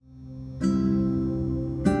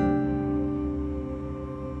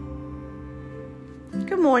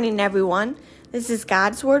morning, everyone. This is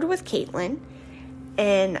God's Word with Caitlin,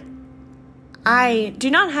 and I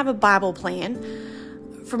do not have a Bible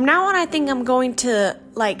plan. From now on, I think I'm going to,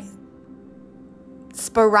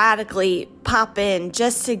 sporadically pop in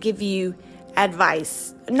just to give you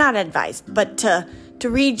advice. Not advice, but to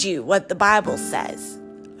read you what the Bible says.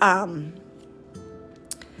 And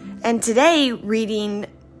today, reading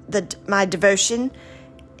my devotion,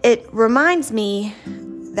 it reminds me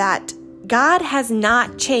that God has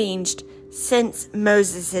not changed since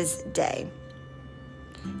Moses' day.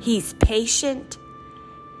 He's patient.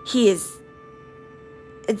 His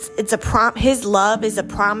love is a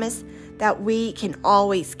promise that we can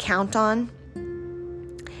always count on.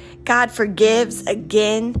 God forgives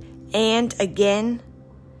again and again.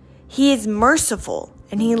 He is merciful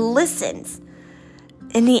and He listens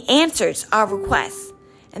and He answers our requests.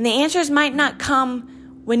 And the answers might not come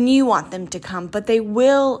when you want them to come, but they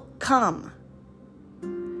will come.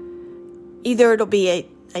 Either it'll be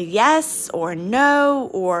a yes or a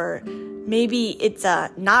no, or maybe it's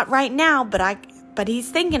a not right now, but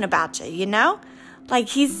He's thinking about you, you know?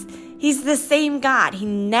 He's the same God. He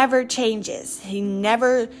never changes. He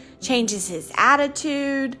never changes His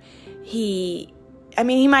attitude. He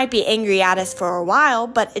might be angry at us for a while,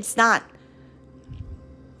 but it's not.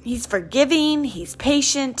 He's forgiving. He's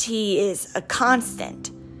patient. He is a constant.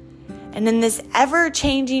 And in this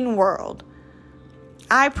ever-changing world,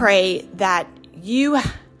 I pray that you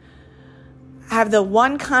have the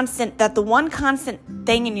one constant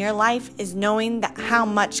thing in your life is knowing that how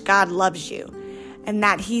much God loves you and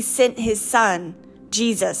that He sent His Son,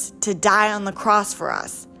 Jesus, to die on the cross for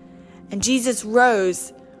us. And Jesus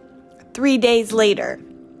rose 3 days later.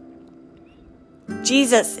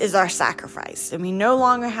 Jesus is our sacrifice, and we no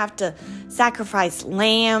longer have to sacrifice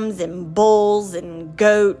lambs and bulls and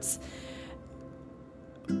goats.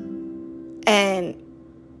 And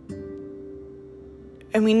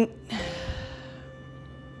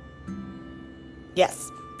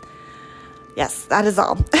yes, that is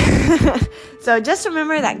all. So just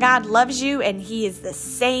remember that God loves you, and He is the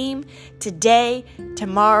same today,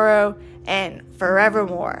 tomorrow, and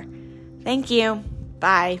forevermore. Thank you.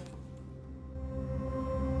 Bye.